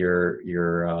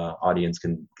your audience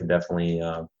can definitely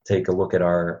take a look at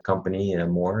our company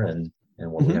and more and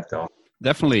what we have to offer.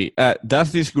 Definitely.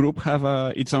 Does this group have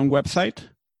its own website?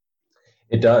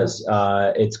 It does.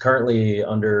 It's currently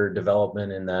under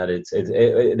development in that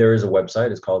there is a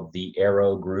website. It's called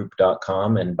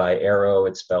theaerogroup.com, and by Aero,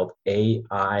 it's spelled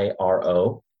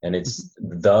AIRO, and it's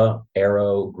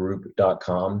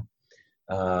theaerogroup.com.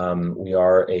 We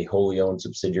are a wholly owned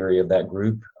subsidiary of that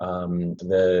group.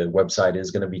 The website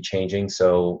is going to be changing,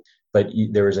 but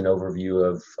there is an overview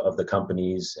of the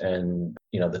companies and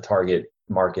the target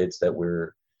markets that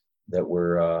we're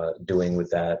doing with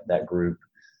that group.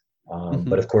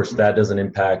 But of course, that doesn't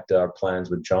impact our plans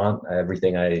with Jaunt.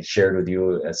 Everything I shared with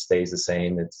you stays the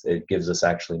same. It gives us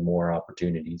actually more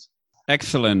opportunities.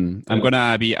 Excellent. I'm going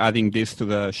to be adding this to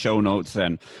the show notes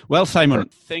then. Well, Simon,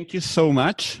 thank you so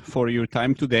much for your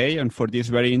time today and for this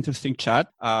very interesting chat.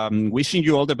 Wishing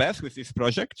you all the best with this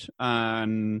project.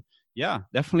 And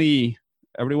definitely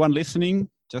everyone listening,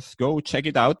 just go check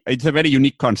it out. It's a very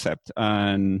unique concept,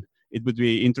 and it would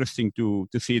be interesting to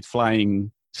see it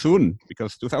flying soon,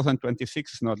 because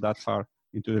 2026 is not that far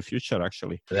into the future,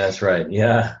 actually. That's right.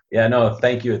 Yeah. No,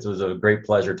 thank you. It was a great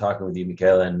pleasure talking with you,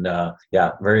 Michael. And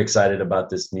very excited about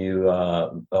this new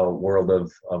world of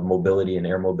mobility and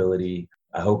air mobility.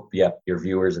 I hope, yeah, your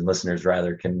viewers and listeners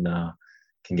rather can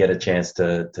get a chance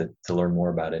to learn more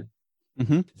about it.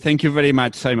 Thank you very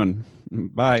much, Simon.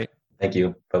 Bye. Thank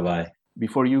you. Bye-bye.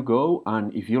 Before you go,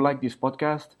 and if you like this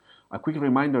podcast, a quick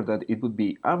reminder that it would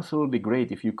be absolutely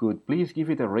great if you could please give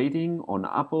it a rating on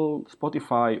Apple,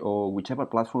 Spotify, or whichever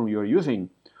platform you're using,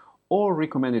 or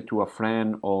recommend it to a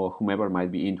friend or whomever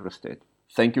might be interested.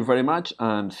 Thank you very much,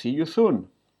 and see you soon.